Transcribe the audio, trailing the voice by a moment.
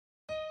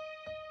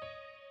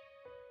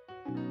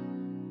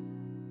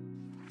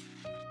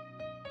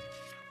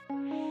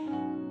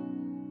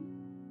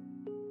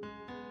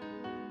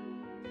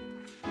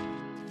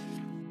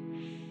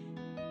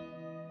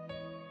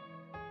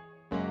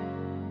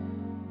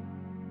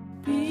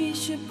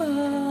Bishop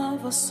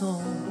of our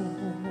soul,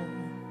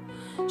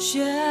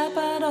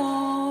 Shepherd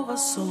of our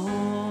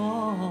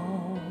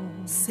soul,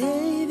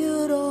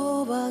 Savior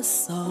of our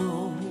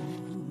soul,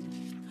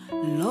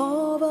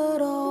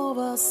 Lover of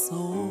our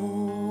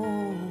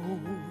soul.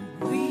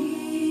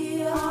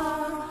 We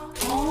are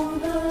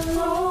on the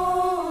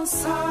Lord's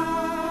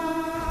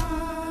side.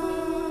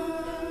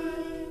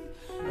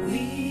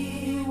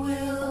 We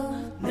will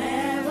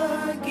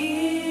never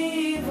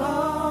give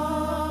up.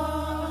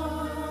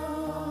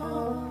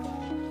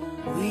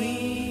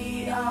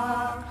 We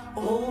are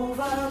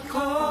overcomers,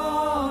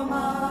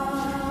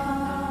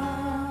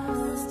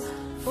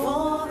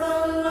 for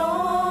the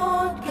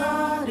Lord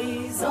God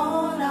is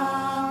on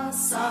our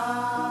side.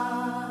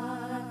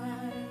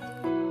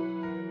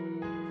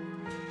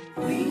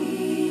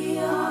 We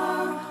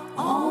are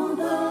on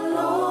the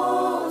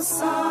Lord's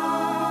side.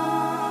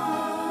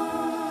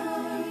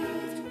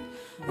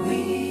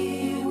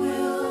 We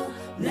will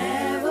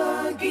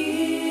never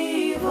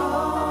give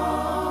up.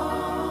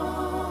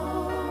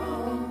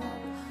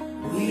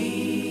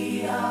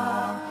 We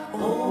are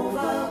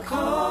overcomers,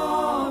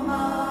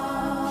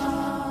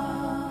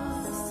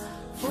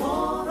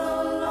 for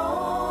the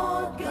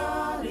Lord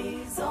God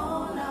is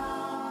on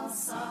our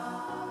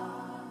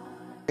side.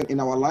 In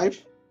our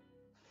life,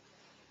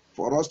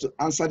 for us to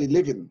answer the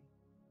living,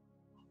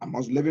 I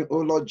must live in, oh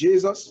Lord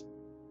Jesus.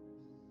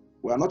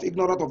 We are not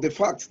ignorant of the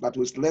fact that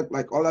we slept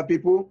like other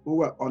people who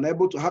were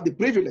unable to have the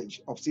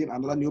privilege of seeing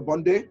another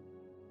newborn day.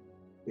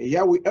 But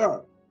here we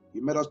are.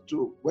 You made us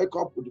to wake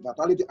up with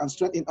vitality and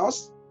strength in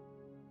us.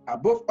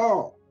 Above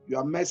all,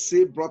 your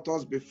mercy brought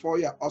us before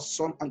your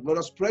awesome and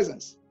glorious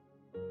presence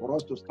for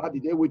us to start the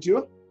day with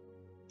you.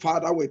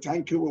 Father, we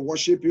thank you, we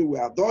worship you, we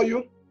adore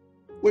you.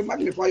 We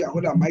magnify your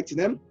holy and mighty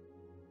name.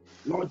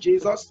 Lord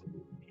Jesus,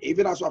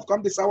 even as we have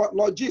come this hour,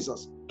 Lord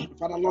Jesus,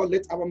 Father, Lord,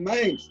 let our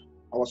minds,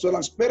 our soul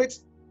and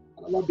spirit,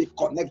 Lord, be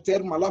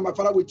connected, my Lord, my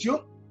Father, with you,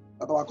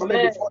 that our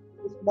coming before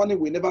this morning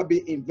will never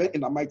be in vain,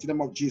 in the mighty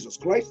name of Jesus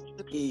Christ.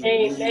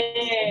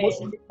 Amen. Most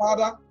Holy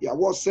Father, your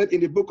word said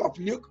in the book of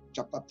Luke,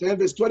 chapter 10,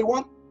 verse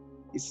 21,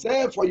 it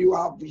said, for you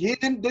have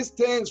hidden these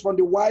things from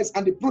the wise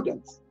and the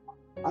prudent,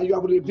 and you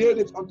have revealed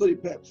it unto the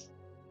babes.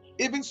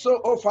 Even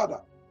so, O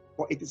Father,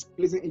 for it is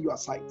pleasing in your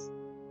sight.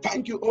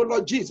 Thank you, O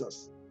Lord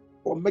Jesus,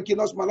 for making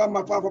us, my Lord,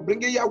 my Father, for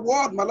bringing your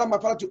word, my Lord, my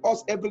Father, to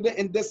us every day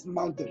in this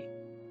mountain,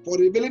 for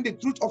revealing the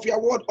truth of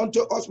your word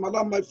unto us, my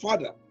Lord, my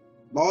Father.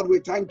 Lord, we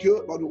thank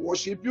you. Lord, we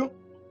worship you.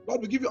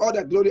 Lord, we give you all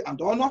the glory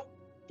and honor.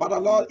 Father,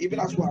 Lord, even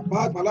as we are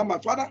back, my Lord, my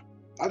Father,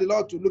 Father,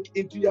 Lord, to look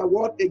into your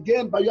word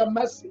again by your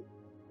mercy.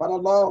 Father,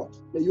 Lord,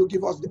 may you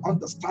give us the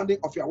understanding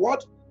of your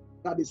word,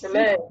 that the seed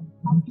of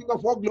King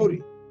of all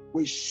glory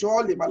will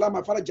surely, my Lord,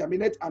 my Father,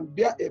 germinate and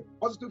bear a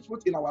positive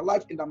fruit in our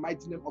life in the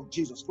mighty name of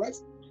Jesus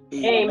Christ.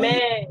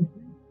 Amen.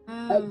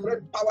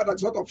 Every power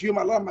that's not of you,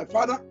 my Lord, my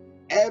Father,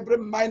 every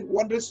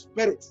mind-wandering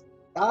spirit,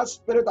 that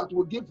spirit that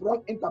will give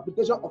wrong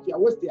interpretation of your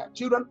words to your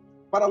children,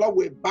 Father, Lord,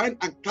 we bind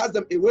and cast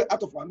them away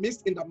out of our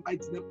midst in the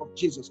mighty name of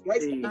Jesus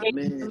Christ.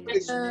 Amen. The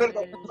Spirit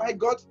of my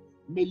God,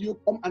 may you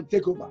come and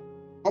take over.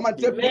 Come and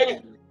take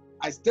place.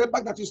 I step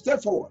back, that you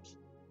step forward.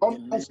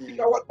 Come and speak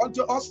a word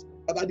unto us,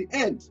 that at the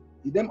end,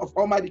 the name of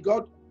Almighty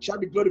God shall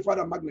be glorified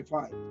and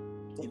magnified.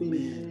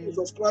 In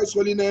Jesus Christ's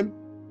holy name,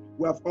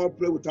 we have all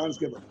prayed with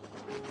thanksgiving.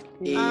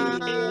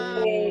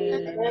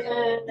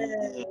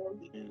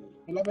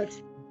 Beloved,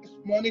 this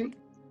morning,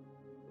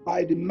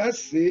 by the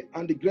mercy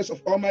and the grace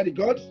of Almighty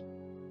God,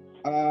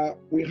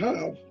 we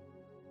have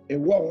a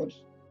word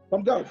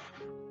from God.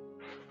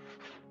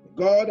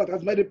 God that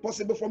has made it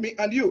possible for me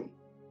and you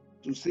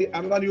to see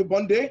another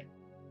newborn day.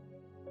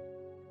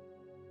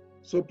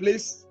 So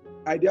please,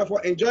 I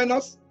therefore enjoin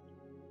us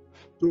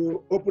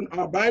to open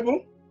our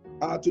Bible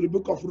to the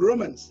book of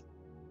Romans,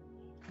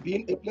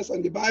 being a place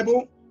in the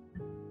Bible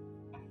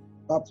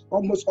that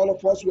almost all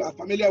of us we are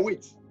familiar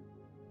with.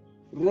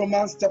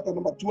 Romans chapter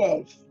number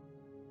 12.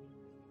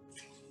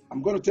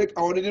 I'm going to take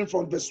our reading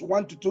from verse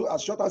 1 to 2,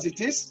 as short as it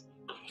is.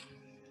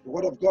 The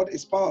word of God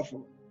is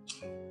powerful.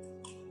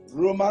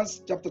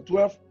 Romans chapter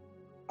 12,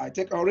 I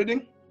take our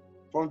reading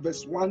from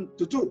verse 1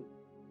 to 2.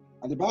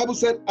 And the Bible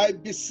said, I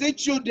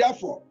beseech you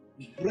therefore,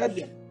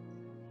 brethren,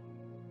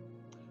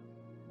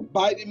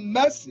 by the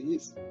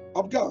mercies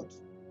of God,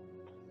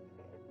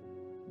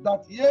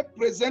 that ye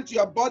present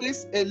your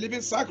bodies a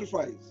living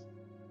sacrifice,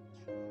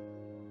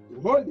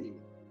 holy,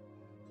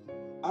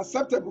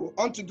 acceptable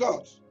unto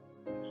God,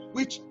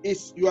 which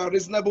is your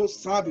reasonable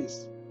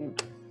service.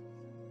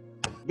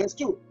 Verse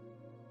 2.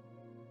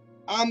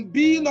 And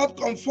be not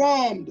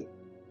conformed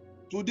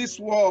to this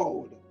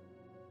world,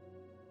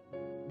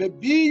 but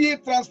be ye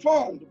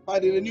transformed by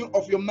the renewing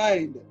of your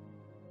mind,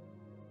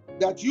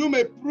 that you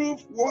may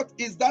prove what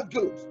is that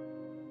good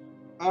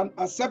and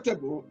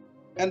acceptable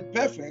and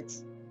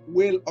perfect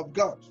will of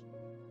God.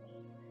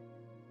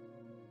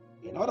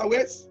 In other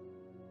words,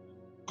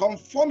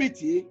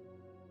 conformity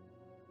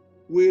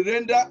will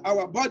render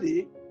our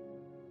body,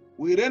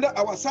 will render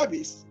our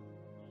service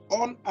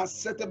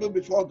unacceptable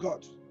before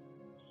God.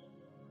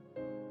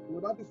 So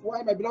that is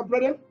why, my beloved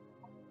brethren,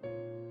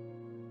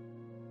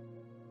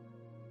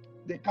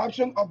 The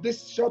caption of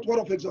this short word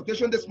of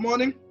exhortation this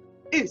morning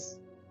is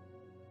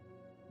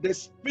the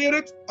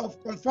spirit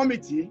of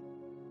conformity,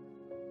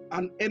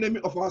 an enemy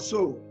of our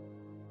soul.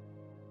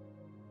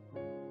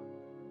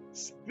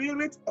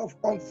 Spirit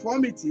of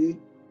conformity,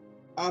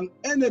 an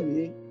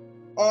enemy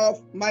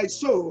of my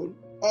soul,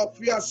 of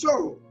your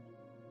soul.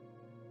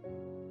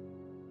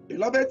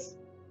 Beloved,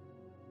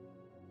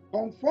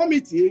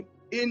 conformity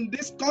in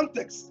this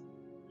context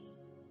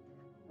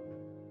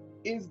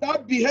is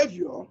that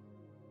behavior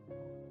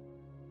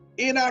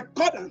in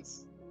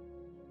accordance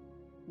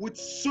with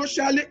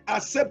socially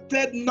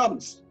accepted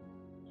norms.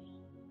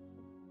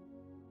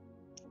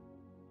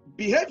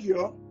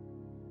 Behavior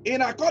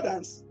in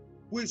accordance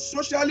with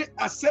socially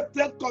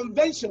accepted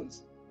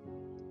conventions,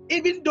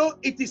 even though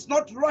it is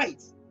not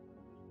right,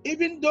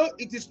 even though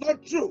it is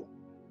not true,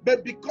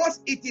 but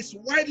because it is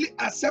widely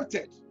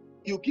accepted,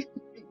 you keep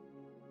it.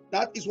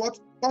 That is what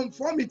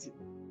conformity.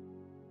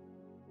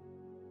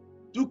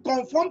 To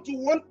conform to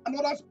one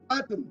another's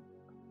pattern,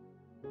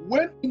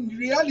 when in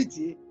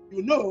reality,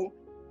 you know,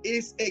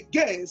 is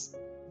against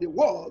the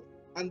word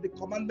and the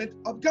commandment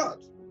of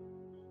God.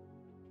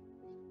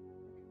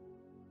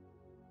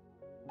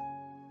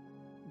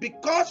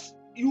 Because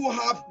you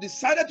have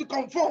decided to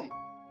conform,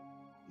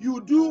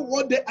 you do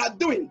what they are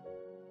doing.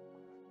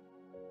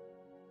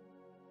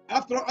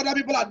 After all, other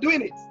people are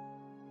doing it.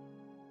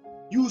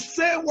 You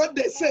say what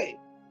they say,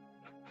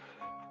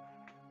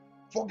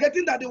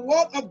 forgetting that the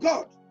word of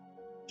God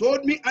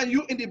told me and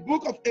you in the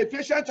book of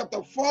Ephesians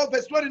chapter 4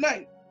 verse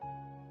 29.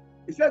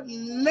 He said,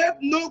 let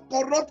no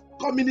corrupt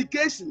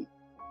communication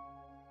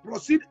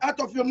proceed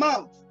out of your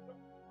mouth,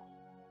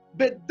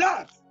 but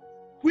that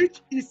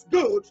which is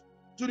good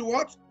to the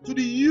what? To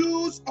the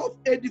use of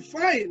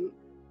edifying,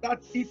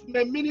 that it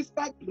may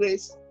minister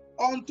grace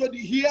unto the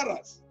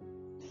hearers.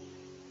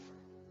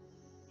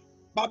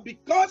 But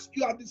because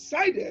you have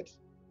decided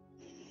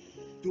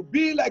to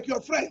be like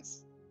your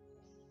friends,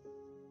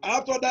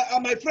 after that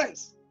are my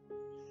friends,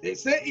 they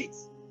say it,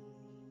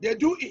 they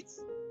do it,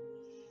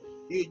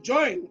 you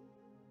join,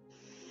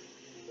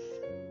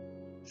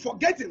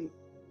 forgetting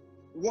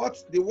what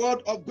the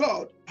word of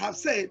God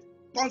has said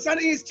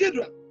concerning his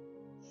children.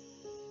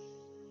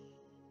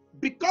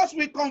 Because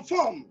we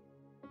conform,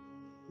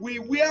 we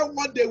wear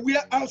what they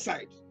wear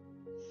outside,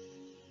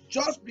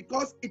 just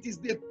because it is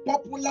the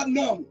popular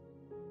norm,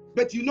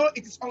 but you know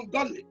it is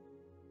ungodly.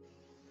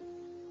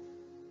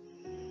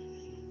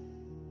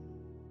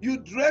 You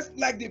dress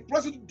like the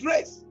prostitute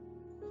dress.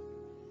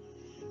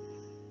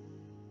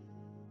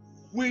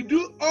 We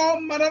do all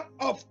manner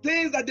of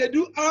things that they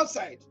do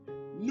outside,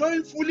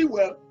 knowing fully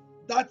well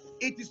that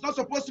it is not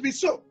supposed to be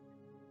so.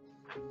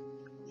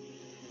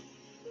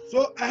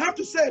 So I have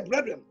to say,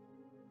 brethren,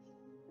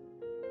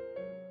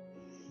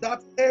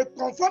 that a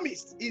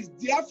conformist is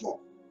therefore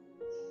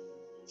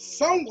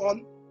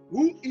someone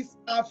who is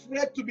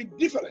afraid to be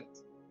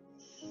different.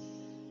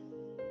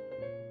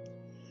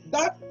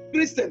 That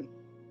Christian,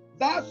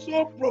 that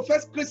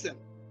so-professed Christian,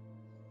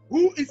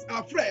 who is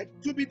afraid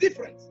to be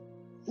different,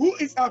 who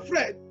is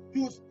afraid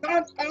to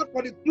stand out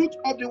for the truth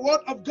of the word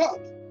of God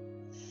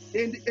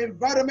in the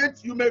environment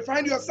you may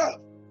find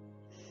yourself.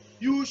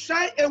 You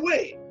shy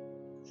away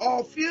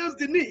or feels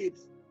the need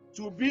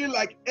to be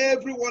like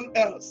everyone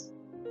else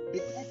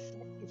because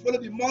you follow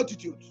the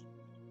multitude.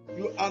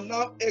 You are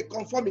now a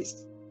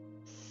conformist.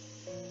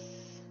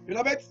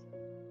 Beloved,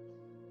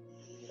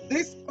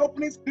 this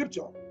opening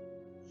scripture,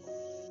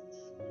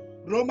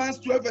 Romans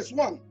 12 verse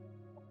 1,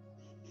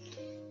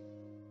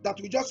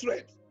 that we just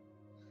read,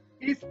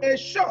 is a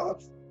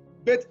short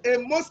but a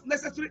most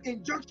necessary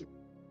injunction,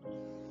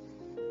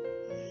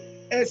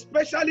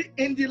 especially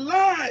in the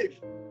life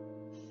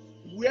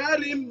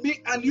wherein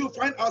me and you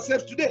find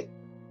ourselves today.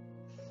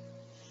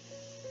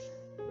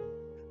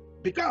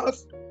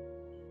 Because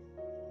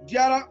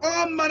there are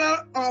all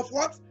manner of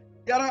what?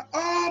 There are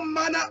all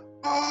manner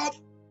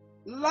of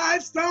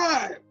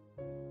lifestyle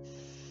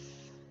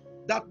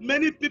that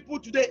many people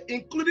today,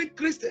 including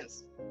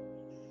Christians,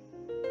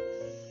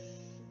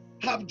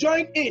 have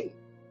joined in.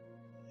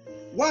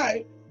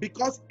 Why?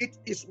 Because it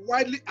is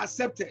widely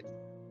accepted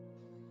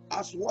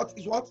as what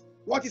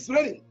is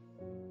reigning.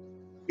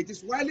 It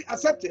is widely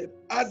accepted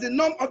as the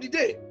norm of the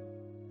day.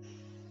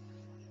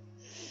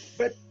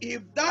 But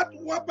if that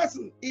one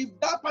person, if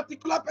that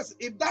particular person,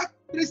 if that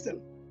Christian,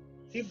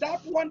 if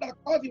that one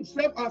that calls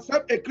himself or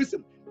herself a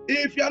Christian,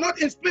 if you are not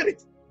in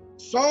spirit,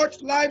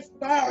 such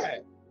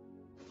lifestyle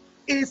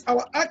is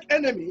our arch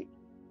enemy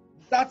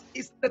that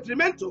is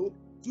detrimental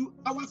to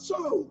our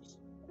souls.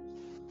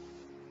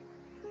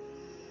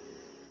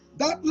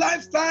 That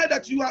lifestyle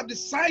that you have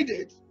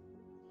decided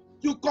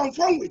to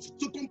conform with,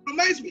 to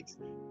compromise with,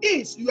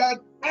 is your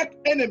arch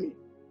enemy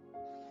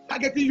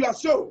targeting your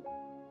soul.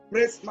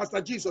 Praise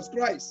Master Jesus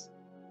Christ.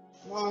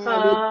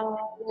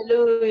 Hallelujah.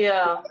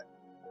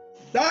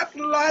 That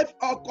life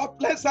of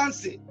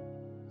complacency,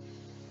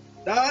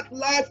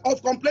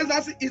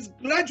 is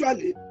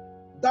gradually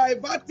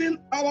diverting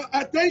our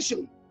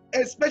attention,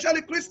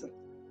 especially Christians.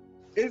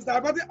 It's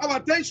diverting our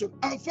attention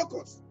and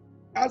focus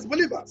as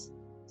believers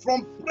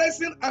from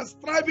pressing and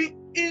striving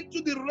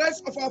into the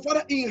rest of our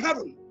Father in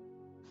heaven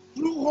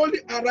through holy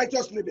and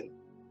righteous living.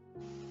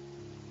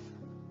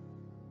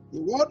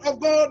 The word of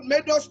God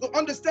made us to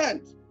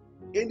understand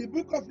in the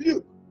book of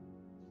Luke,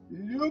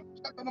 Luke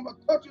chapter number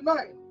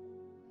 39.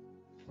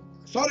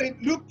 Sorry,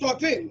 Luke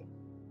 13.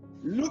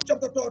 Luke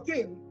chapter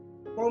 13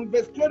 from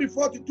verse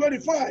 24 to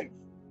 25.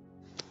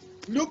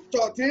 Luke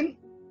 13,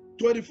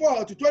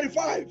 24 to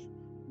 25,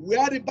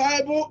 where the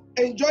Bible,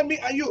 and join me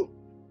and you,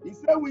 he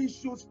said we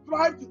should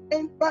strive to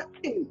enter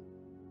in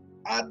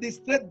at the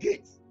straight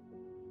gate.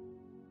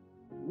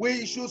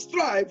 We should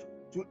strive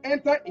to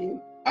enter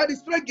in at the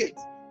straight gate.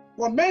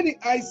 For many,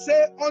 I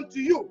say unto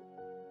you,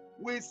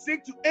 will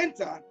seek to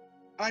enter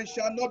and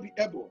shall not be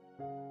able.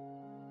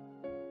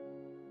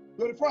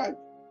 25.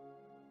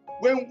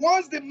 When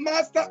once the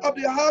master of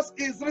the house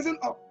is risen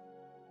up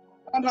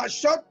and has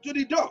shut to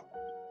the door,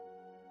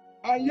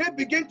 and ye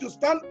begin to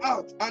stand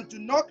out and to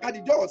knock at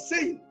the door,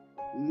 saying,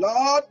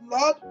 Lord,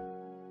 Lord,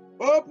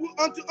 open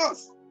unto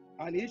us.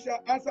 And he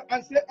shall answer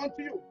and say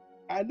unto you,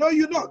 I know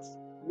you not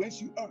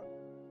whence you are.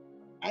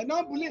 I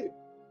now believe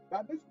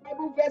that this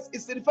Bible verse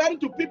is referring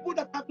to people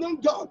that have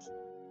known God.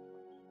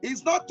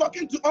 He's not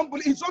talking to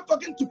unbelievers, he's not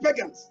talking to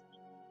pagans.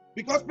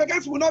 Because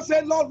pagans will not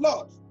say, Lord,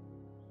 Lord.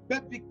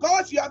 But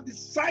because you have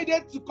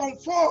decided to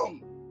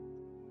conform,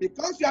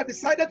 because you have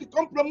decided to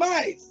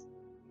compromise,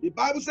 the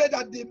Bible said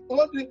that the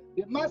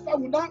master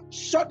will not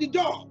shut the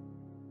door,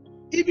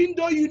 even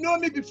though you know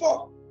me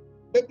before.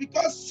 But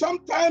because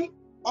sometime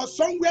or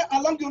somewhere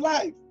along your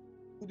life,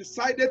 you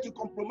decided to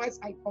compromise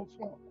and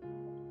conform,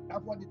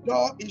 therefore the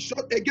door is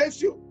shut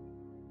against you.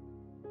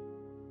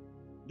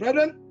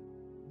 Brethren,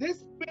 this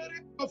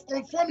spirit of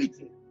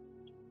conformity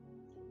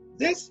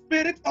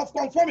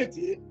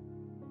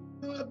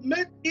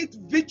made it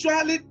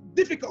virtually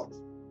difficult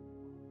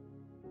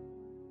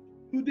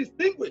to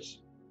distinguish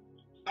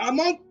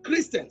among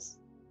Christians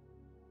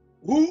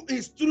who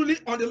is truly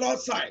on the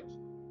Lord's side,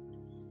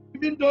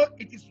 even though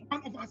it is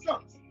one of our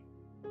sons.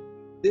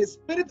 The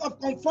spirit of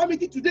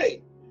conformity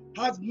today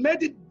has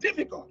made it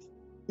difficult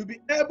to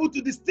be able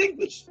to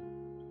distinguish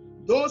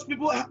those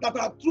people that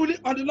are truly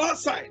on the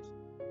Lord's side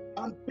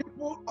and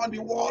people on the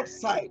world's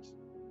side.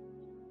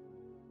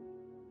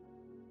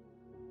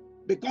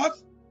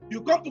 Because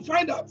you come to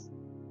find out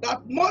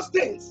that most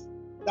things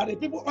that the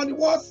people on the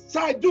world's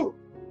side do,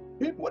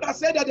 people that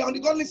say that they're on the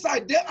godly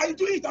side, they are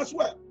into it as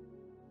well.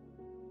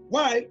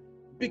 Why?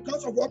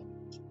 Because of what?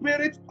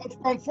 Spirit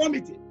of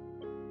conformity.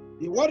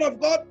 The word of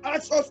God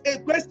asks us a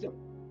question.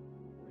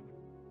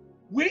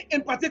 We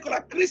in particular,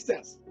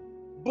 Christians,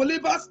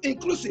 believers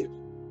inclusive,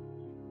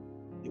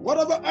 the word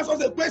of God asks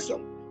us a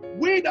question.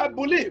 We that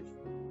believe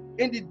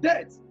in the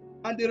death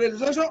and the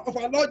resurrection of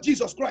our Lord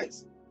Jesus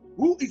Christ,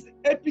 who is the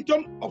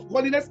epitome of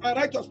holiness and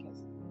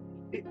righteousness,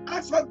 it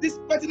asks us this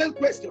pertinent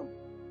question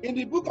in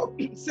the book of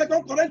 2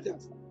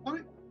 Corinthians.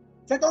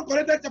 2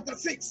 Corinthians chapter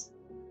 6.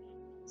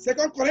 2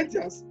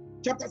 Corinthians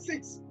chapter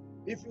 6.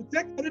 If you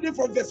take a reading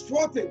from verse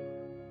 14,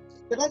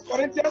 2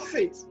 Corinthians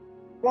 6,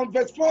 from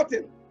verse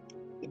 14,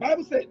 the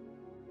Bible said,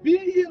 be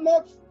ye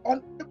not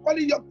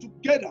unequally yoked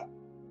together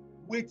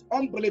with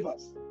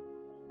unbelievers.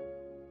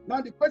 Now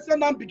the question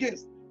now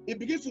begins. It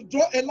begins to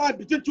draw a line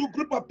between two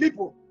groups of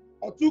people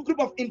or two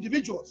groups of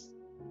individuals.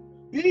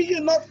 Be ye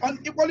not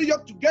unequally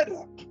yoked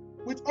together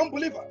with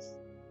unbelievers.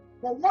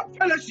 For what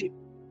fellowship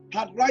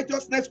had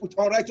righteousness with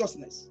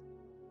unrighteousness?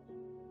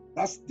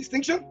 That's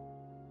distinction.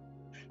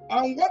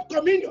 And what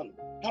communion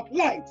hath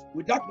light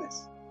with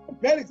darkness?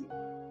 Comparison.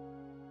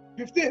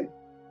 15.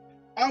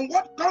 And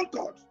what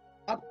concord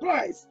hath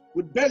Christ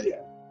with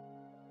Belial?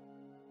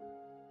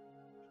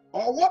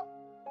 Or what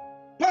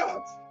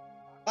part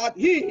hath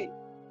he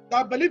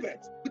that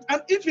believeth with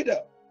an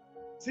infidel?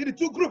 See the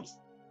two groups.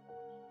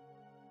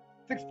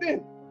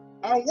 16.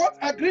 And what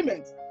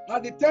agreement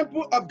hath the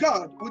temple of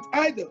God with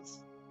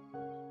idols?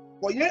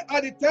 For ye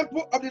are the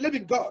temple of the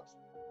living God,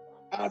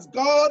 as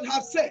God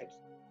hath said,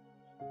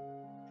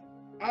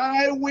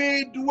 I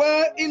will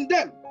dwell in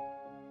them,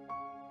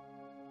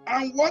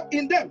 and walk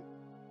in them.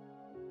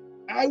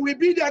 I will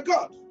be their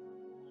God,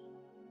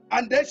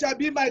 and they shall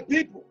be my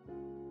people.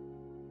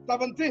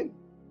 17.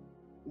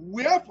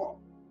 Wherefore,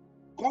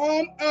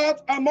 come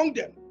out among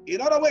them. In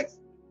other words,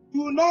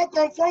 do not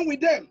conform with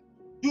them.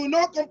 Do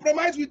not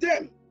compromise with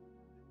them.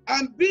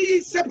 And be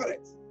ye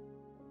separate,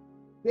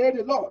 say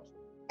the Lord,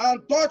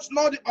 and touch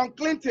not the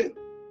unclean thing.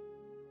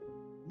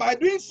 By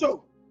doing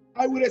so,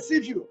 I will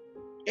receive you.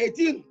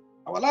 18.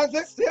 Our last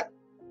verse here.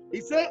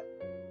 He said,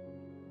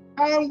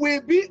 and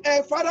will be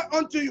a father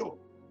unto you,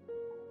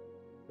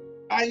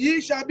 and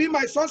ye shall be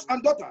my sons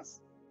and daughters,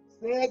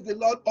 says the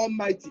Lord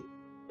Almighty.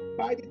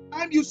 By the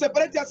time you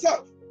separate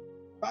yourself,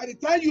 by the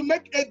time you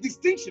make a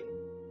distinction,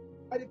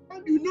 by the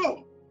time you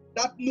know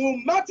that no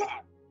matter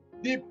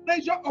the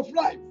pleasure of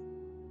life,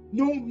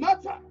 no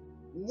matter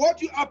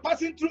what you are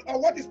passing through or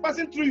what is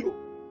passing through you,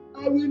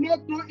 I will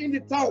not throw in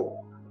the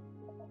towel.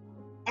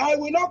 I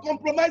will not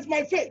compromise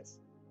my faith.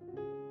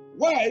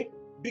 Why?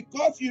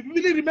 Because you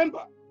really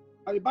remember,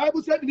 and the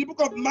Bible said in the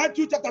book of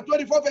Matthew chapter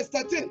 24 verse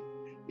 13,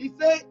 He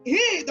said,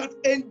 he that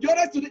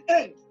endureth to the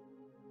end,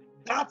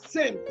 that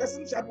same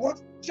person shall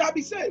what? Shall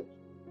be saved.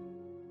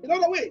 In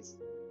other ways,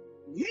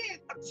 he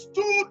that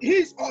stood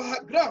his or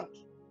her ground,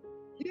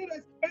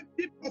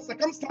 irrespective of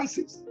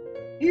circumstances,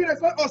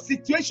 irrespective of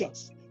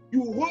situations,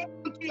 you hold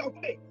on to your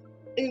faith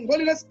in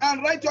holiness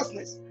and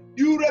righteousness.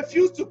 You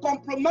refuse to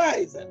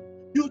compromise.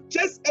 You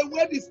chase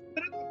away the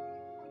spirit of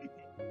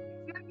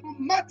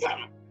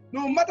conformity.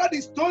 No matter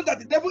the stones that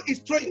the devil is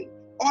throwing,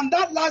 on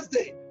that last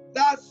day,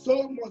 that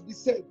soul must be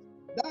saved.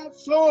 That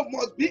soul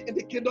must be in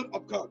the kingdom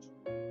of God.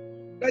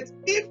 But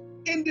if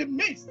in the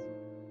midst,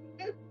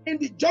 if in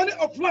the journey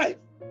of life,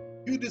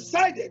 you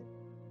decided,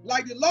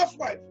 like the last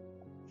wife,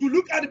 to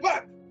look at the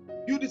back,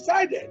 you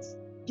decided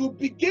to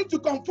begin to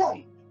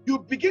conform, you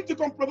begin to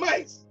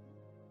compromise,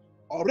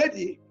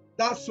 already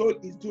that soul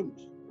is doomed.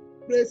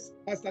 Praise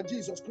Master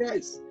Jesus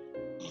Christ.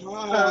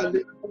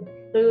 Hallelujah.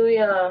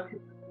 Hallelujah.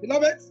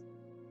 Beloved,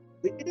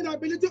 the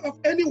inability of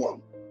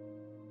anyone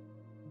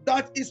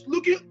that is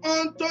looking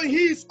unto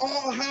his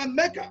or her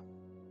maker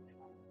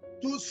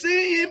to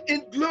see him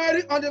in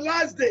glory on the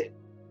last day,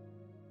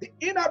 the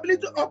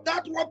inability of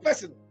that one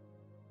person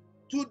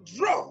to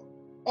draw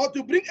or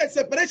to bring a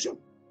separation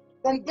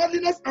from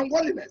godliness and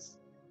worldliness,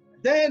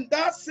 then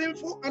that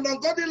sinful and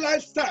ungodly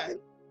lifestyle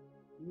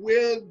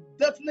will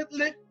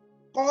definitely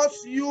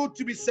cause you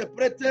to be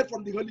separated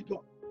from the Holy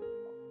God.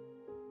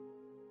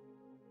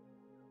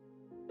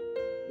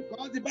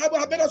 Because the Bible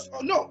has made us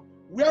know,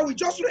 where we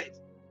just read,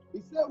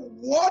 it said,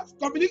 what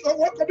communion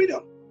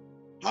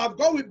have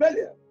God with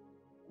Belial?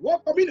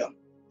 What communion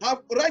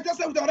have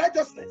righteousness with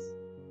unrighteousness?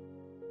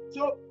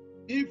 So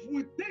if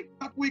we think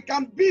that we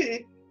can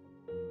be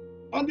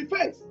on the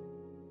fence,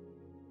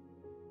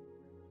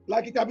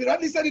 like it has been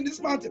rightly said in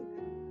this mountain,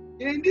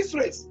 in this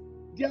race,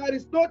 there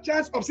is no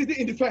chance of sitting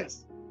in the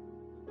fence.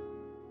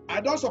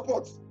 I don't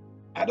support,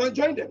 I don't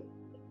join them.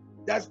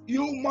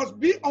 You must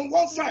be on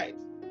one side.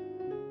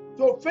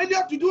 So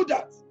failure to do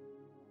that,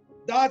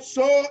 that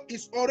soul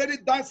is already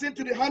dancing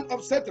to the hand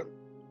of Satan.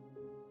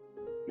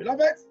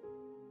 Beloved,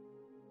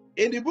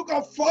 in the book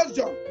of 1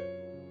 John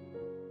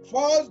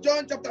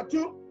chapter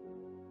 2,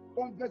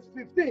 from verse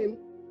 15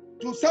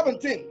 to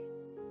 17,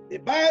 the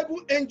Bible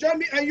enjoin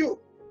me and you.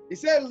 It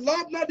says,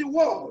 love not the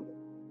world,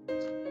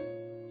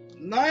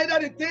 neither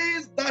the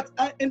things that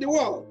are in the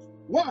world.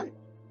 Why?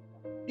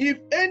 If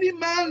any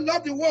man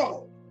love the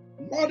world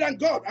more than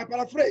God, I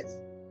paraphrase,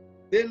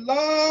 the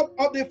love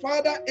of the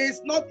Father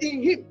is not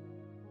in him.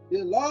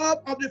 The love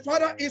of the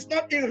Father is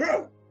not in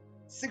her.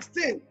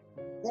 16.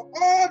 For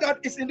all that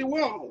is in the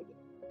world,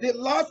 the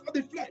lust of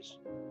the flesh,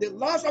 the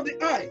lust of the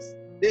eyes,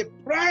 the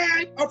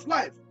pride of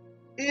life,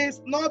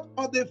 is not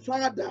of the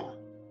Father.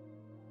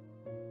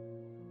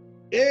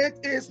 It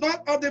is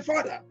not of the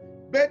Father,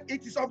 but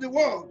it is of the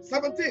world.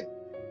 17.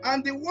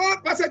 And the world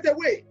passeth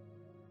away,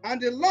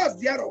 and the lust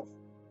thereof.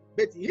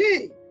 But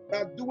he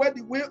that doeth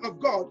the will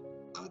of God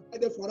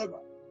abideth forever.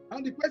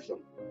 And the question,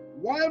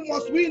 why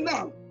must we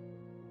now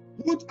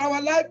put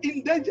our life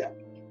in danger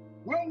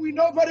when we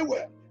know very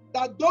well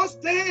that those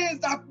things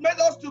that made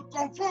us to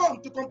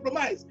conform, to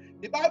compromise,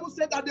 the Bible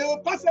said that they will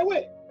pass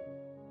away.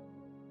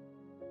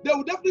 They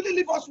will definitely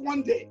leave us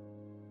one day.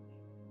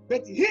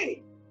 But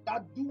he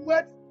that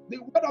doeth the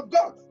word of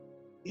God,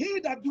 he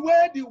that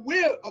doeth the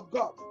will of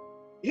God,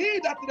 he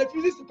that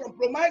refuses to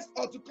compromise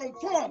or to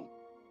conform,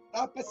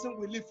 that person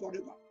will live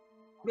forever.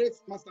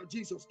 Praise Master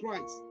Jesus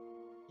Christ.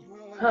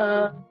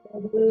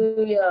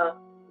 Hallelujah.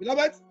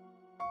 Beloved,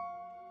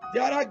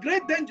 there are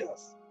great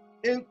dangers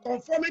in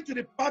conforming to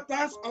the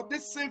patterns of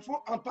this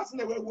sinful and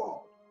passing away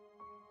world.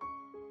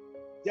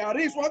 There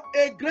is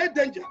a great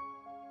danger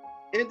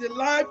in the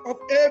life of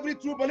every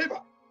true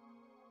believer.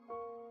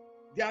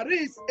 There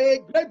is a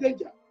great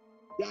danger.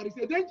 There is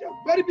a danger,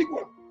 very big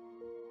one,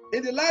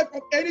 in the life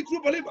of any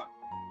true believer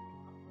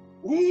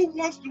who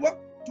wants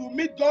to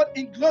meet God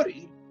in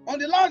glory on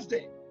the last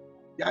day.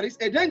 There is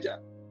a danger.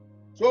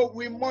 So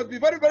we must be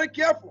very, very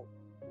careful.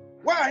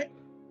 Why?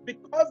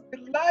 Because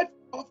the life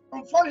of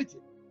conformity,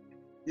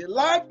 the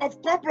life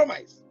of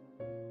compromise,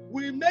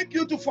 will make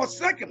you to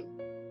forsaken,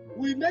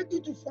 will make you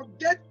to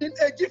forget in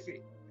a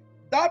jiffy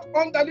that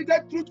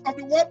undiluted truth of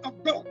the word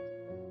of God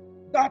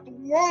that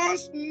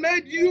once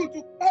made you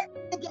to cry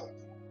to God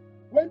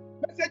when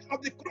the message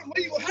of the cross,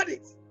 when you had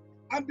it,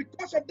 and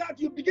because of that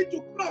you begin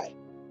to cry,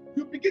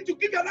 you begin to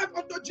give your life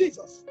unto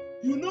Jesus.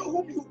 You know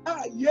whom you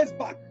are years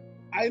back.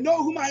 I know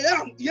whom I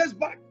am years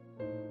back.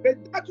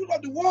 But that truth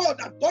of the word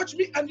that touched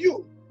me and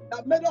you,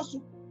 that made us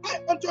to cry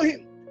unto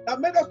him, that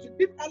made us to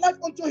give our life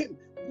unto him,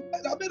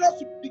 that made us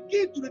to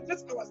begin to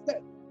retrace our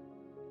steps.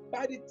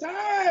 By the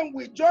time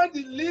we join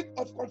the league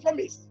of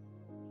conformists,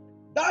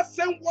 that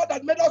same word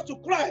that made us to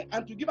cry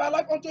and to give our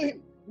life unto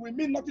him will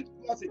mean nothing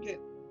to us again.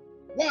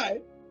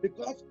 Why?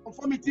 Because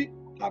conformity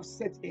have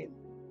set in.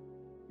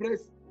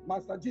 Praise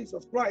Master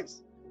Jesus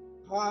Christ.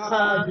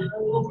 Hallelujah.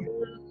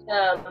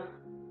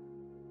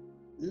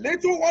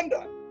 Little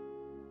wonder,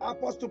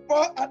 Apostle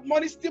Paul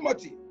admonished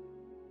Timothy,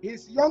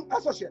 his young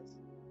associate,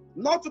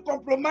 not to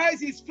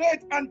compromise his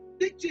faith and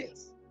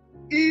teachings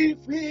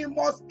if he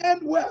must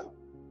end well,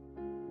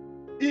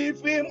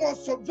 if he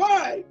must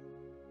survive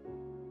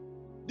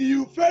the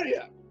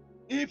euphoria,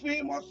 if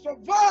he must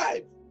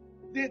survive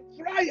the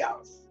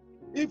trials,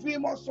 if he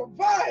must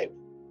survive,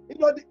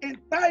 the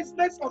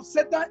enticements of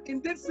Satan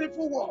in this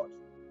sinful world,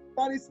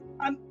 that is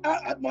an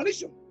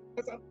admonition,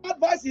 that's an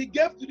advice he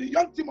gave to the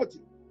young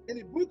Timothy in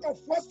the book of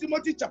 1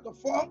 Timothy chapter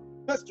 4,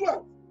 verse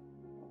 12.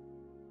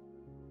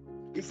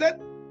 He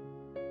said,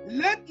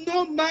 let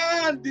no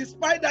man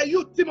despise thy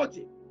youth,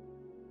 Timothy.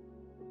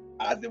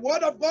 As the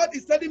word of God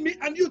is telling me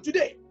and you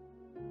today,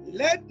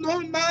 let no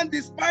man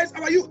despise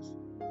our youth,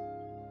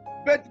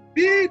 but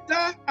be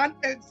thou an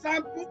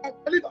example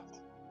of believers.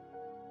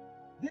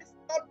 This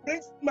thought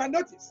brings my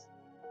notice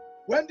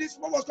when this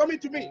one was coming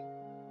to me.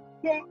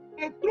 So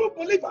a true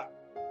believer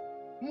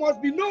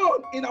must be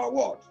known in our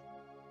world.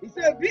 He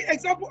said, be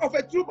example of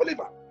a true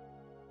believer.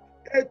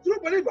 A true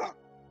believer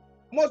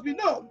must be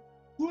known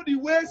through the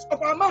ways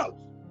of our mouth.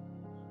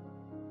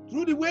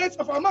 Through the ways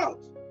of our mouth.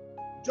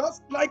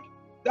 Just like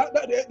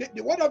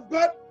the word of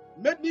God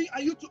made me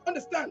and you to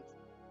understand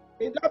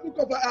in that book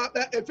of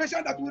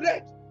Ephesians that we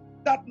read,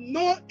 that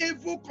no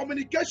evil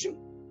communication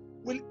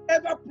will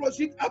ever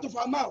proceed out of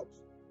our mouth.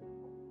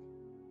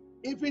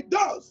 If it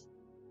does,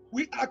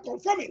 we are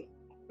conforming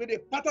with the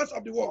patterns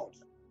of the world.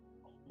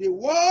 The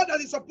word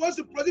that is supposed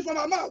to proceed from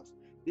our mouth,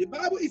 the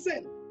Bible is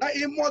saying that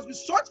it must be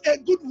such a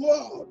good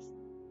word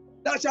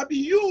that shall be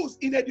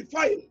used in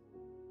edifying,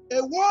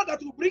 a word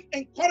that will bring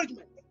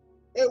encouragement,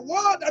 a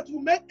word that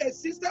will make a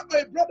sister or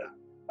a brother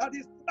that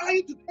is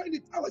trying to go in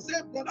the tower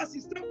say, brother,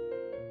 sister,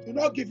 do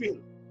not give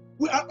in.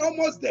 We are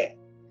almost there.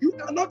 You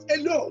are not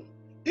alone.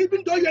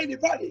 Even though you are in the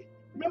valley,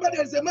 remember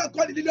there is a man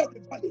called the lily of the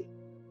valley.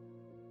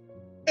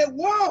 A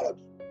word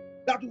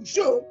that will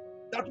show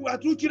that we are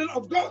true children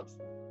of God.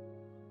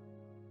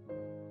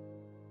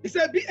 He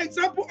said, be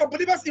example of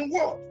believers in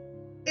word,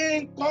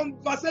 in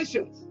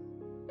conversations.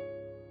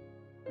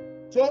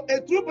 So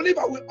a true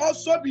believer will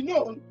also be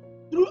known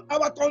through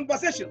our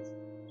conversations.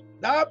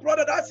 That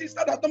brother, that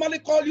sister that normally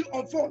call you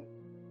on phone,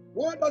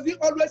 what does he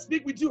always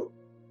speak with you?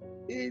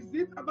 Is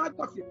it about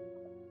gossip?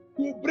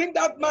 To bring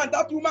that man,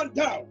 that woman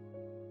down,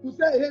 to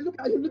say, hey, look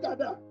at him, look at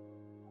that.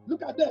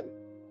 Look at them.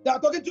 They are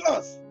talking to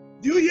us.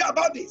 Do you hear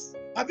about this?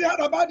 Have you heard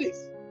about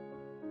this?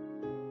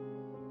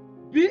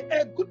 Be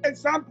a good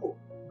example,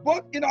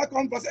 both in our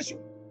conversation,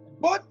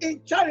 both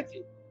in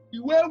charity,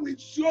 the way we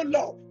show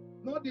love,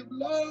 not the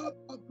love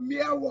of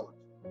mere words,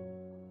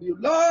 the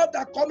love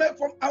that cometh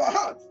from our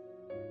hearts,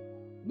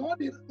 not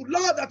the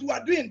love that we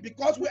are doing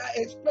because we are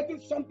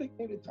expecting something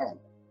in return,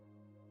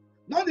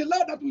 not the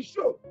love that we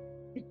show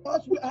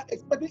because we are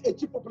expecting a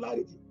cheap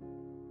popularity.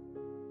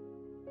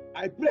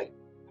 I pray,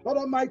 God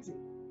Almighty,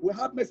 will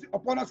have mercy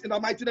upon us in the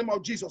mighty name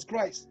of Jesus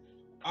Christ.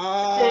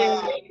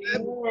 Amen.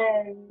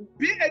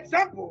 Be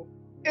example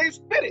in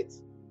spirit.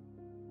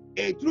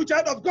 A true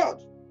child of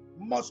God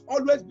must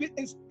always be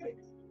in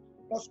spirit,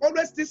 must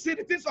always see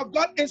the things of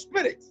God in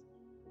spirit,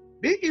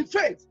 be in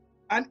faith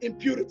and in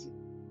purity.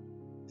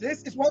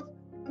 This is what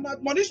an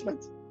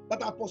admonishment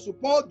that Apostle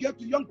Paul gave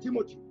to young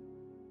Timothy.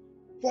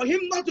 For him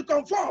not to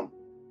conform,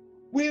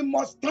 we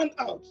must stand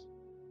out.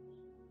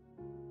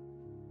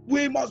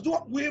 We must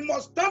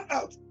stand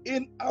out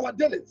in our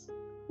dealings.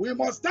 We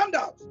must stand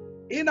out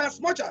in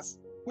as much as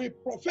we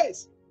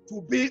profess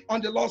to be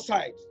on the Lord's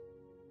side.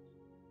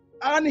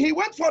 And he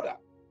went further.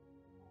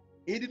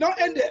 He did not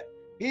end there.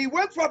 He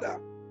went further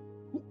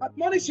to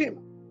admonish him.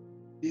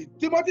 The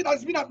Timothy that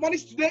has been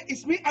admonished today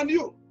is me and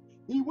you.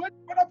 He went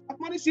further to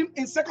admonish him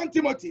in 2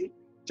 Timothy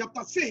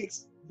chapter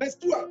 6, verse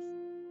 12,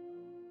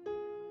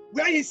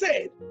 where he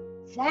said,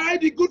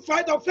 fight the good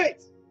fight of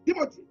faith.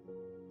 Timothy,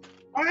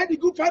 fight the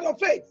good fight of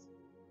faith.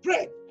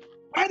 Pray,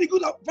 fight the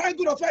good of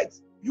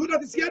faith. You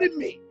that is hearing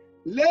me,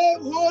 lay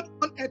hold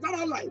on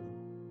eternal life,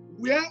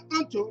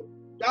 whereunto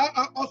thou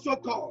art also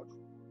called,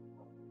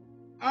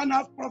 and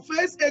have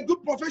professed a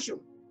good profession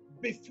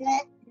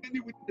before many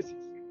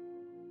witnesses.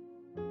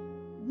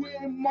 We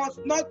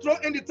must not throw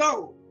in the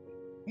towel.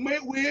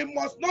 We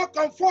must not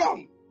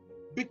conform,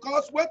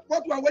 because what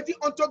we are waiting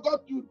until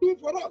God to do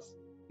for us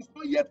is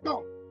not yet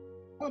come.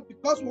 And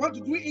because we want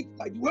to do it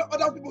like the way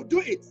other people do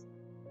it,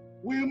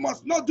 we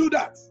must not do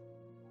that.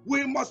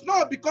 We must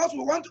not, because we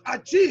want to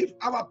achieve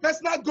our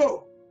personal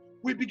goal,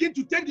 we begin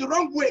to take the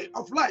wrong way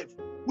of life.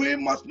 We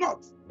must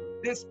not.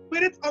 The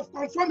spirit of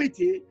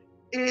conformity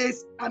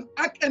is an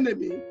arch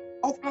enemy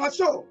of our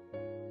soul.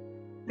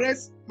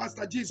 Praise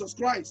Master Jesus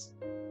Christ.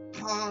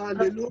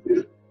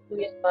 Hallelujah.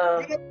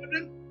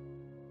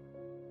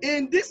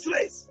 In this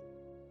race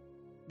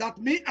that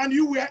me and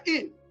you were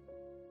in,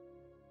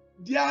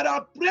 there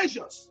are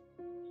pressures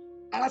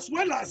as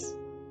well as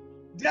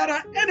there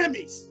are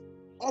enemies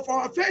of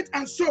our faith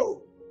and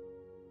soul.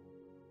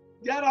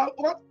 There are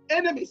what?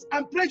 Enemies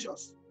and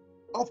pressures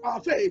of our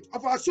faith,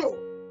 of our soul,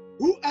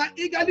 who are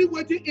eagerly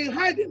waiting in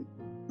hiding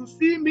to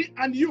see me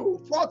and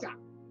you falter.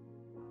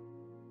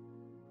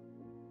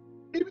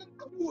 Even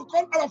if we will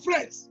call our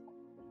friends,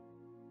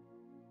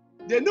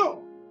 they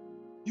know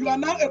you are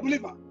now a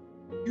believer.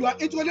 You are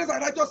into holiness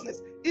and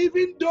righteousness.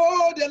 Even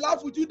though they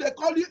laugh with you, they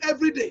call you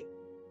every day.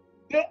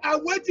 They are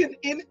waiting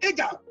in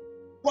eager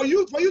for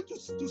you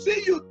to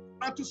see you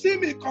and to see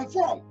me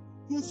conform,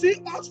 to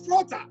see us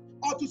falter,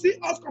 or to see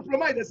us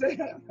compromise. They say,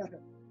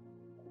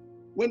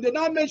 when they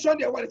now mention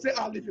their wife, they say,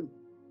 I'll leave him.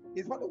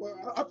 It's what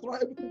after all,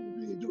 everything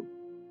we do.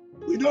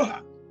 We know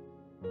her.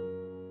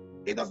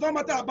 It does not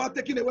matter about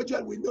taking away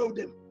joy, we know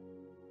them.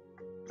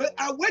 They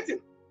are waiting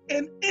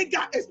in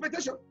eager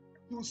expectation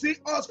to see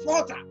us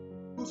falter,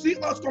 to see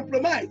us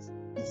compromise,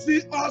 to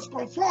see us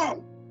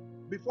conform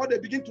before they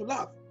begin to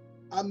laugh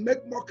and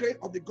make mockery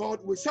of the God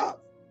we serve.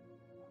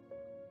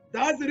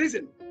 That's the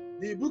reason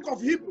the book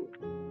of Hebrew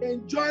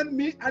enjoined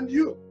me and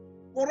you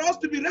for us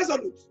to be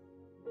resolute,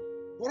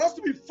 for us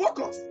to be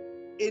focused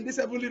in this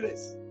heavenly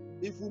race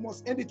if we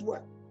must end it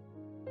well.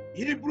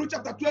 Hebrew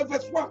chapter 12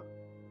 verse 1,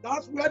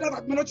 that's where that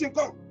admonition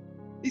comes.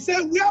 He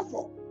said,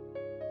 wherefore,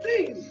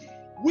 seeing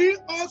we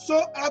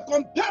also are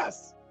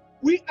compassed,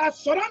 we are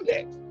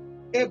surrounded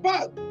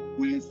about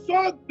with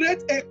so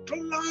great a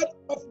cloud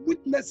of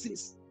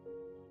witnesses,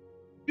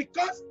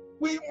 because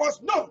we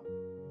must know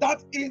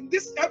that in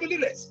this heavenly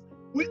race,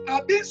 we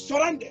are being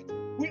surrounded,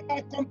 we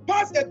are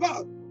compassed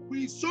about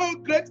with so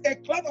great a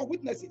cloud of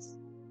witnesses.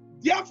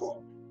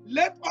 Therefore,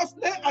 let us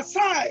lay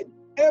aside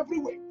every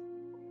weight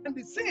and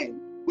the sin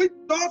which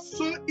does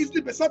so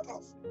easily beset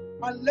us,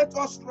 and let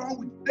us run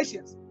with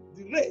patience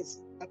the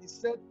race that is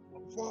set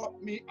before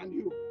me and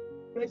you.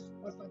 Praise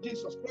Master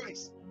Jesus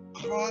Christ.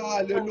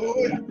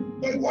 Hallelujah.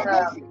 So we are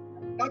nothing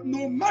that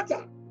no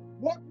matter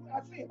what we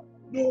are seeing,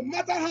 no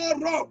matter how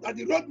rough that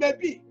the road may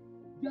be,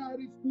 there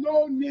is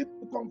no need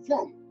to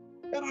conform.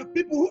 There are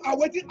people who are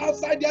waiting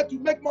outside there to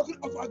make mockery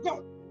of our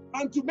God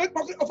and to make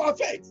mockery of our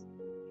faith.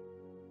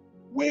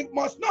 We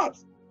must not,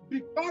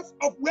 because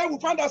of where we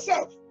find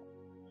ourselves,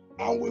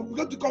 and we're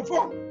going to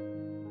conform.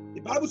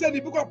 The Bible said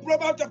in the book of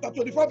Proverbs chapter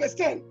 24 verse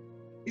 10,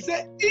 it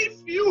said,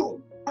 if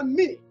you and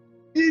me,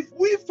 if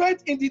we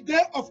faint in the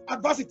day of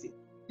adversity,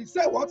 he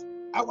said what?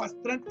 Our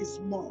strength is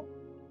small.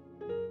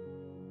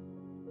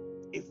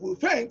 If we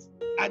faint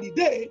at the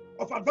day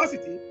of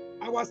adversity,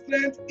 our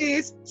strength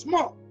is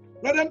small.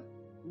 Brethren,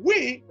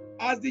 we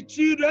as the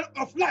children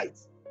of light,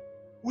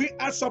 we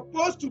are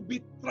supposed to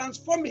be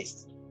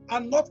transformists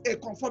and not a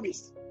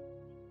conformist.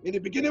 In the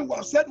beginning, we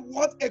have said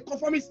what a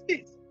conformist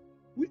is.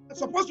 We are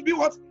supposed to be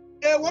what?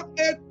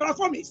 A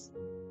transformist.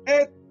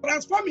 A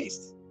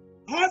transformist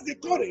has the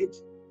courage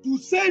to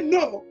say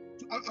no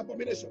to an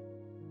abomination.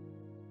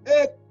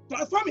 A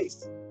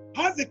transformist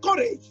has the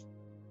courage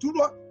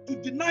to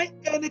deny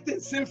anything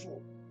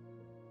sinful.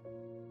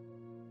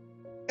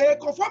 A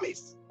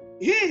conformist,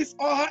 his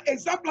or her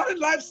exemplary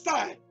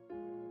lifestyle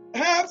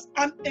helps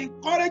and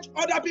encourage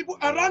other people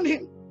around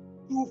him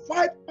to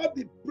fight off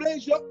the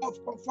pressure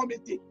of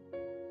conformity.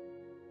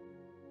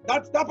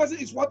 That person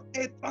is what?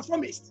 A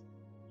transformist.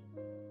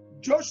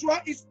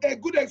 Joshua is a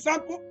good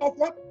example of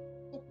what?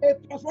 A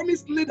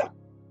transformist leader.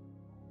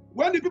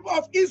 When the people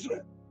of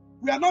Israel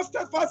were not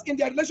steadfast in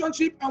their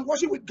relationship and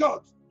worship with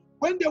God,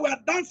 when they were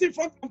dancing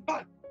front and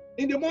back,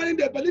 in the morning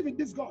they believe in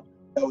this God,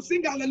 they will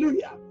sing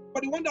hallelujah.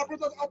 But the one that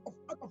brought us out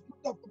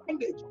of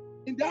bondage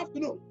in the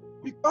afternoon,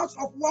 because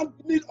of one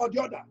need or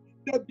the other,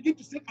 they begin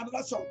to sing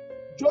another song.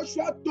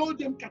 Joshua told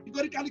them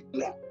categorically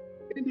clear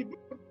in the book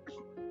of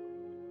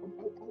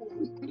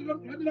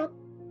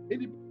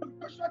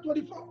Joshua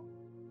 24.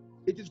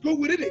 It is good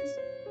we read it.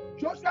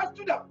 Joshua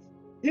stood out.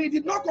 He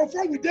did not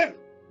conform with them.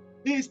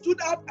 He stood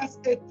out as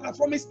a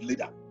transformist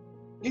leader.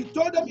 He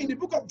told them in the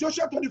book of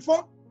Joshua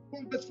 24,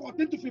 from verse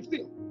 14 to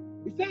 15.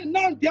 He said,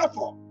 now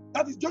therefore,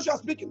 that is Joshua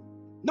speaking,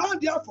 now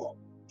therefore,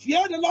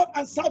 fear the Lord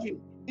and serve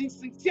him in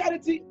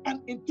sincerity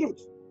and in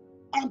truth,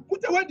 and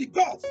put away the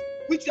gods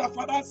which your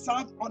fathers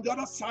served on the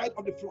other side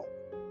of the flood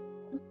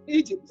in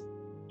Egypt,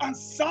 and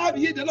serve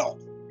ye the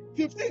Lord.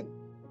 15.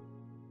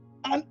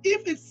 And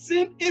if it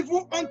seem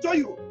evil unto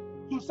you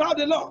to serve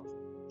the Lord,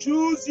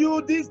 choose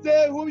you this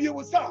day whom you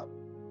will serve,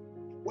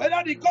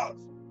 whether the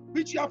gods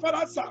which your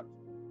fathers served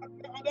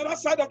on the other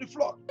side of the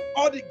flood,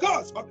 or the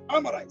gods of the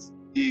Amorites,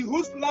 in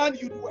whose land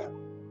you dwell.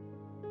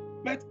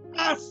 But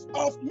as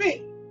of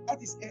me,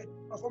 that is a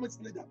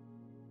transformist leader,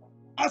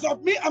 as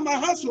of me and my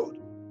household,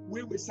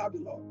 we will serve the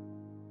Lord.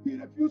 He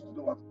refused to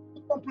do what?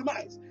 To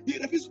compromise. He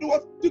refused to do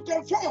what? To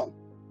conform.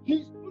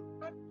 He stood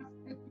as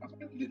a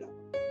transformist leader.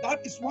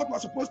 That is what we're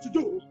supposed to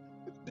do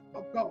with the name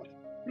of God.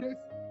 Praise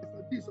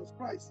Jesus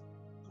Christ.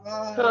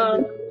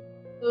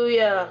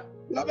 Hallelujah.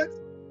 Beloved,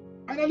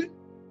 finally,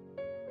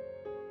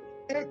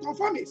 a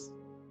conformist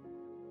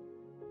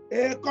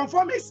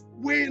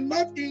will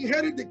not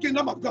inherit the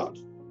kingdom of God.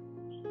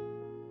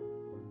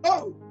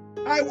 Oh,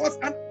 I was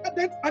an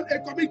ardent and a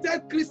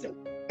committed Christian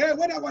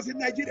when I was in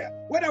Nigeria,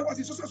 when I was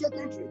in so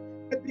country,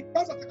 but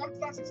because of the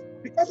circumstances,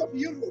 because of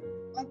Europe,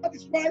 and that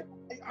is why,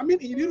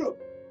 in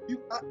Europe,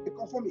 you are a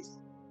conformist.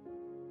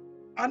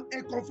 And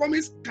a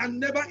conformist can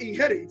never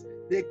inherit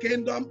the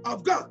kingdom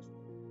of God.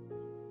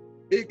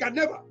 He can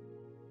never.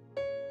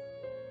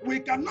 We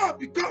cannot,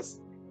 because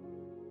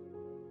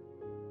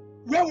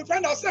where we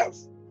find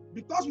ourselves,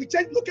 because we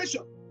change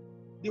location,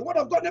 the word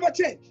of God never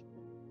changed.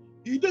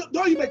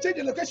 Though you may change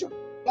the location,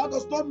 that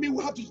does not mean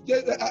we have to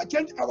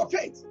change our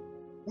faith.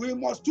 We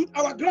must stood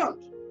our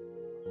ground.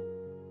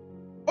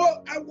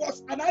 Oh, I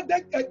was an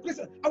adult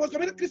Christian. I was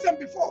committed Christian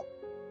before.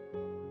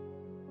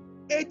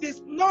 It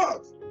is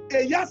not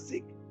a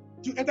yardstick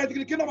to enter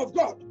the kingdom of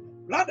God.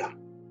 Rather,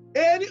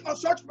 any of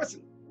such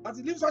person that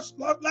lives such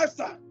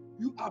lifestyle,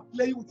 you are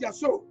playing with your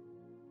soul.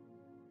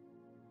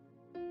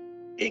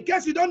 In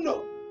case you don't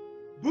know,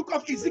 book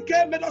of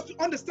Ezekiel made us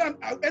to understand.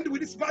 I'll end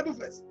with this Bible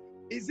verse.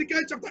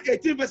 Ezekiel chapter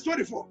 18, verse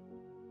 24,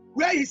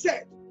 where he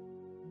said,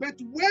 but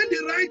when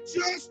the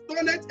righteous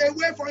turneth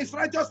away from his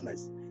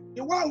righteousness,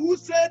 the one who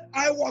said,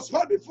 I was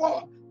heard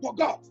before,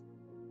 forgot.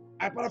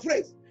 I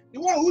paraphrase. The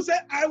one who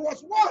said, I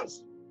was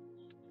once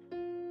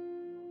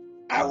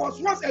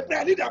a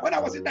prayer leader when I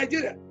was in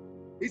Nigeria.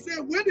 He said,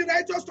 when the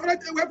righteous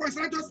turneth away from his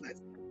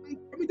righteousness and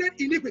committed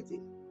iniquity,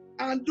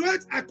 and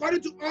doeth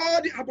according to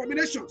all the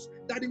abominations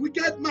that the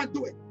wicked man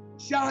doeth,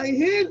 shall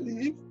he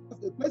live?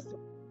 That's the question.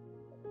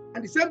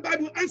 And the same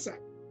Bible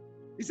answered.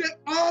 He said,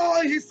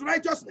 all his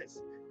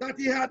righteousness that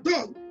he had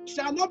done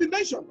shall not be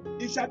mentioned.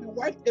 He shall be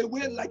wiped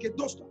away like a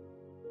duster.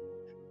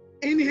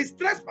 In his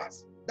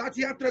trespass that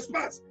he had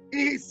trespassed, in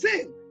his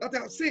sin that he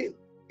had sinned,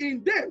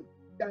 in them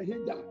shall he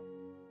die.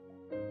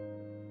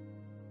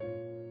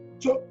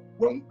 So,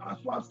 as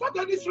we have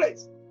started this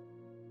race,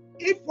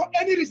 if for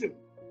any reason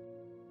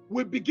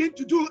we begin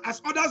to do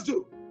as others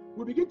do,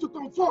 we begin to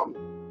conform,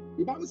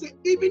 the Bible says,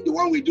 even the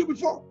one we do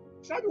before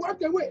shall be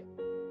wiped away.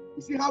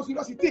 You see how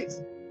serious it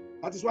is.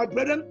 That is why,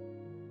 brethren,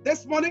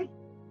 this morning,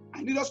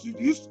 I need us to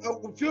use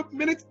a few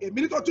minutes, a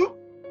minute or two,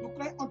 to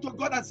cry unto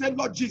God and say,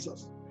 Lord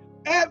Jesus,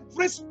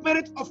 every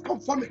spirit of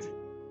conformity,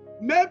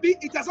 maybe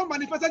it has not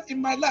manifested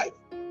in my life,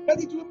 but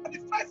it will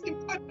manifest in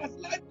fact as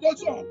life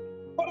goes on.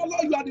 Father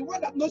Lord, you are the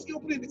one that knows the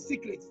opening the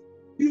secrets.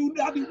 You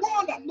are the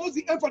one that knows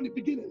the end from the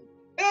beginning.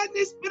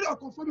 Any spirit of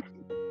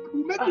conformity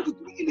will make you to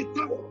be in the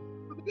tower.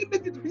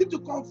 Make you to begin to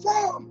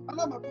conform.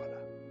 Allah, my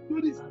Father,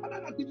 do this.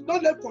 Father, that did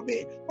not left for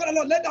me. Father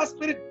Lord, let that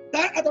spirit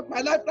die out of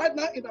my life right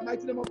now in the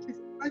mighty name of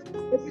Jesus Christ.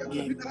 In the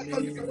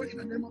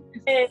name of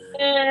Jesus.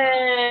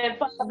 Amen.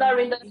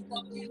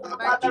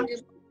 Father, in the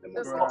name of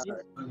Jesus, Father,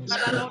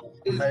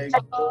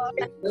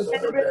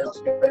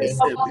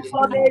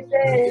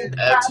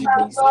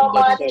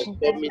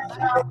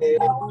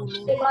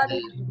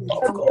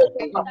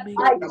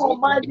 I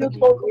command you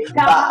to die,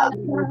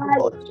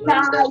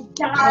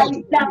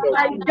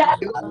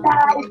 in the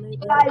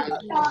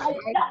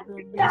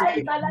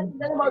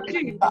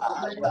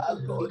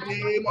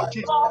name of Jesus. Name of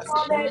Jesus.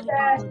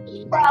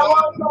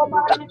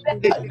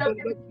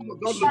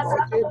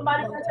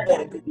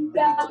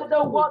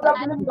 The word of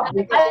living God.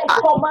 I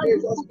command you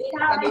to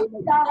die.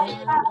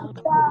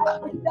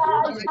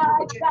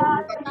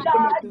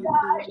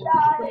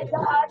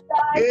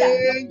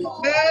 In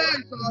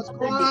Jesus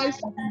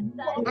Christ,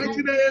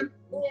 mighty name,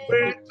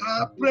 we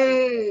are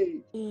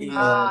praying.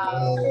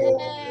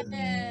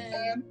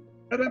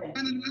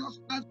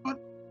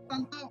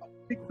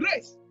 The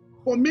grace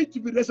for me to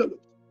be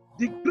resolute,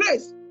 the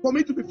grace for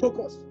me to be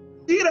focused,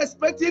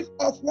 irrespective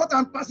of what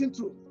I'm passing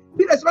through,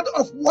 irrespective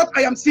of what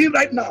I am seeing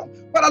right now.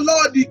 Father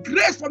Lord, the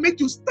grace for me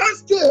to stand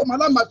still, my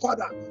Lord, my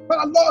Father.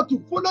 Father Lord, to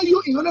follow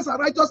you in holiness and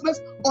righteousness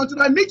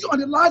until I meet you on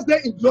the last day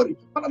in glory.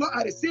 Father Lord,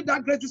 I receive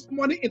that grace this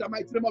morning in the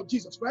mighty name of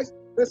Jesus Christ.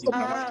 Let's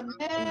open our mouth.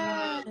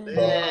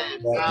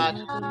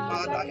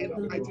 Father, in the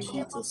mighty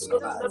name of Jesus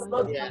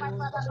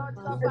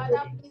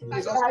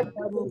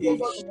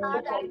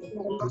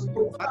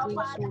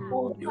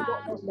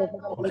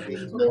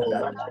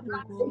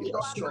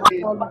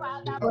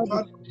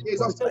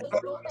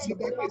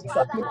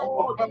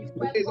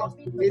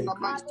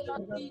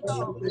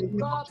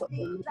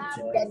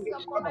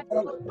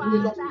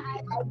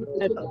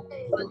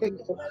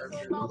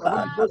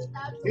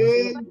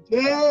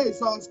in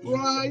Jesus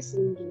Christ,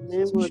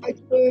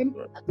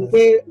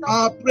 we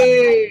are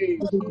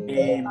praying.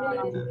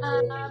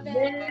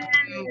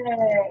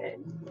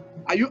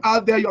 Are you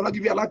out there? You're not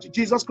giving your life to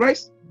Jesus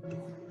Christ?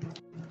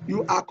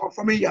 You are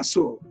conforming your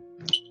soul.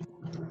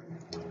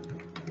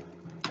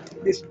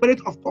 The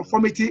spirit of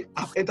conformity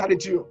has entered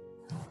into you.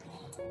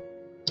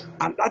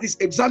 And that is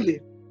exactly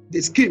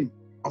the scheme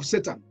of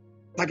Satan,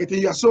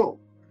 targeting your soul.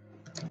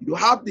 You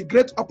have the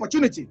great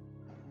opportunity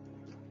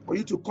for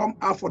you to come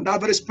out from that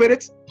very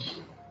spirit.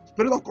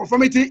 Spirit of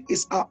conformity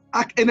is our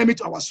arch enemy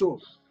to our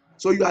soul.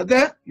 So you are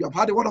there, you have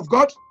heard the word of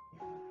God,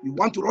 you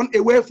want to run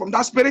away from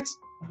that spirit.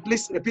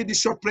 Please repeat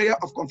this short prayer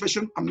of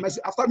confession and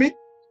mercy after me.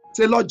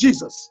 Say, Lord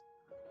Jesus,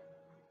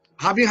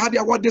 having heard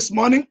your word this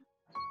morning,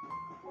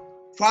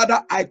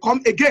 Father, I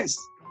come against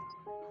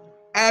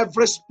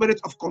every spirit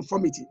of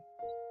conformity,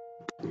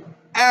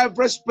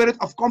 every spirit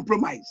of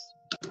compromise.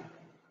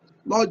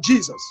 Lord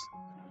Jesus,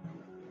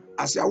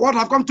 as your word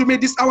have come to me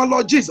this hour,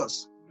 Lord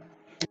Jesus,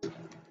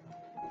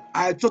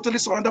 I totally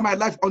surrender my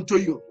life unto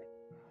you.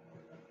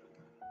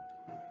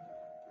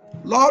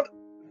 Lord,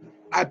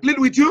 I plead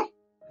with you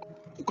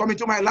to come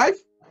into my life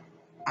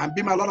and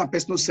be my Lord and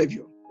personal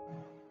Savior.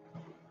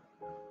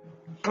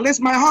 Cleanse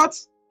my heart.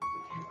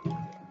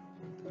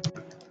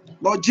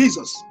 Lord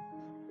Jesus,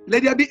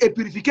 let there be a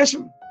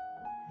purification.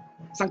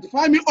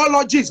 Sanctify me, O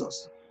Lord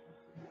Jesus.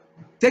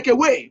 Take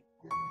away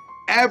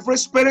every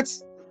spirit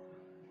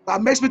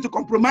that makes me to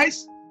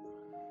compromise,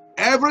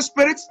 every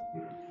spirit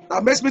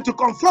that makes me to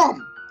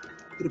conform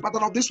to the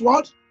pattern of this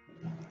world.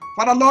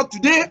 Father Lord,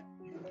 today,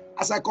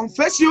 as I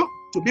confess you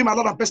to be my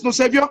Lord and personal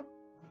Savior,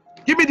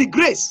 give me the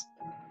grace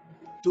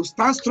to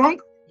stand strong,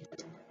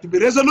 to be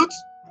resolute,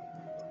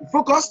 to be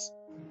focused,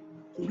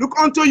 to look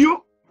unto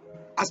you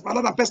as my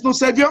Lord and personal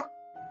Savior.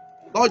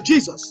 Lord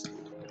Jesus,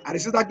 I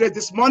receive that grace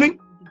this morning.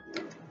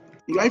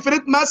 In your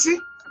infinite mercy,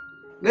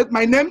 let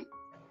my name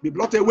be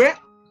blotted away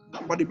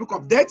from the book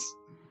of death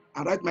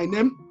and write my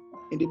name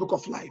in the book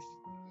of life.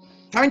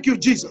 Thank you,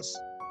 Jesus,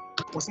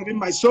 for saving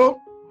my soul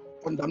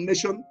from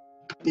damnation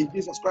in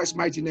Jesus Christ's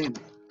mighty name.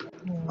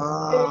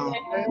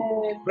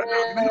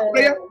 Brethren,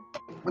 prayer. I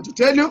want to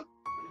tell you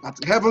that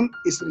heaven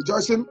is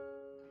rejoicing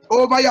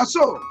over your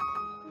soul.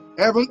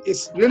 Heaven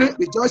is really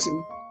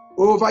rejoicing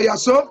over your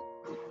soul.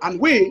 And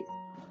we,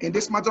 in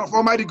this matter of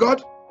Almighty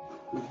God,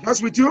 will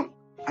rejoice with you.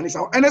 And it's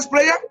our earnest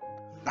prayer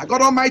that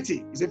God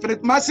Almighty, His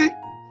infinite mercy,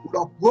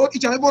 will uphold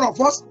each and every one of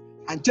us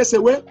and chase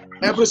away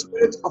every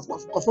spirit of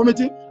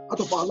conformity out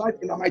of our life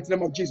in the mighty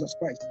name of Jesus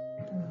Christ.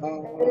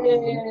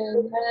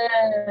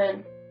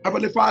 Amen.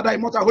 Heavenly Father,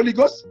 immortal Holy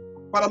Ghost,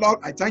 Father Lord,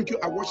 I thank you,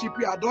 I worship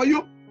you, I adore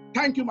you.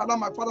 Thank you, my Lord,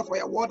 my Father, for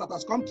your word that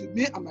has come to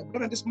me and my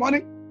brethren this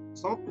morning.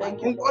 So, my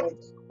own word,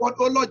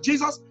 oh Lord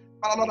Jesus,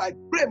 Father Lord, I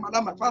pray, my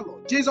Lord, my Father,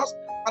 Lord Jesus,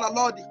 Father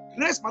Lord, the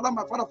grace, my Lord,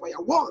 my Father, for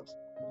your word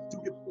to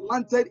be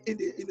planted in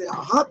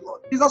our heart,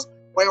 Lord Jesus,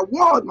 for your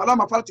word, my Lord,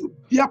 my Father, to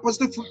bear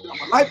positive fruit in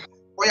our life,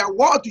 for your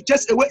word to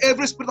chase away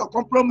every spirit of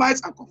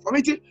compromise and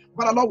conformity.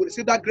 Father Lord, we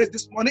receive that grace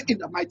this morning in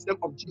the mighty name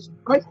of Jesus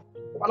Christ.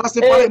 Father,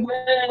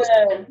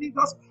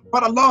 Jesus,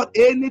 Father Lord,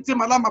 anything,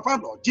 my Lord, my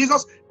Father, Lord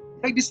Jesus,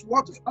 make this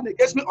word to stand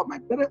against me on my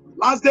brethren on the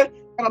last day.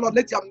 Father Lord,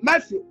 let your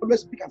mercy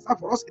always speak and stand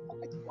for us in the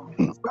mighty name of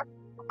Jesus Christ.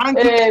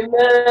 Thank you,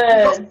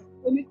 Jesus.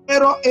 Any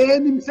error,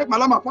 any mistake, my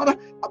Lord, my Father,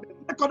 have been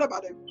recorded by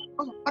the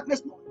cause of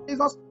darkness, Lord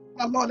Jesus.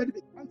 Father Lord, let it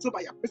be cancelled by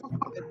your presence in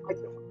the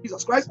mighty name of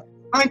Jesus Christ.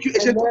 Thank you,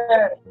 ancient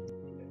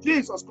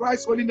Jesus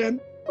Christ's holy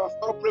name. We have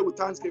all pray with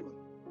thanksgiving.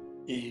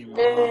 Amen.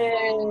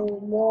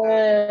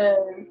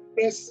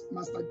 Praise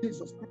Master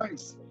Jesus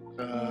Christ.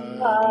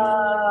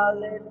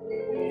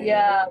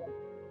 Hallelujah.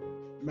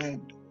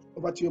 Amen.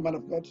 Over to you, man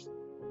of God.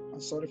 I'm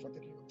sorry for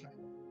taking your time.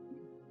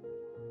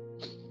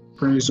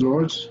 Praise the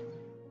Lord.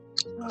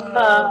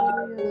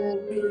 Hallelujah.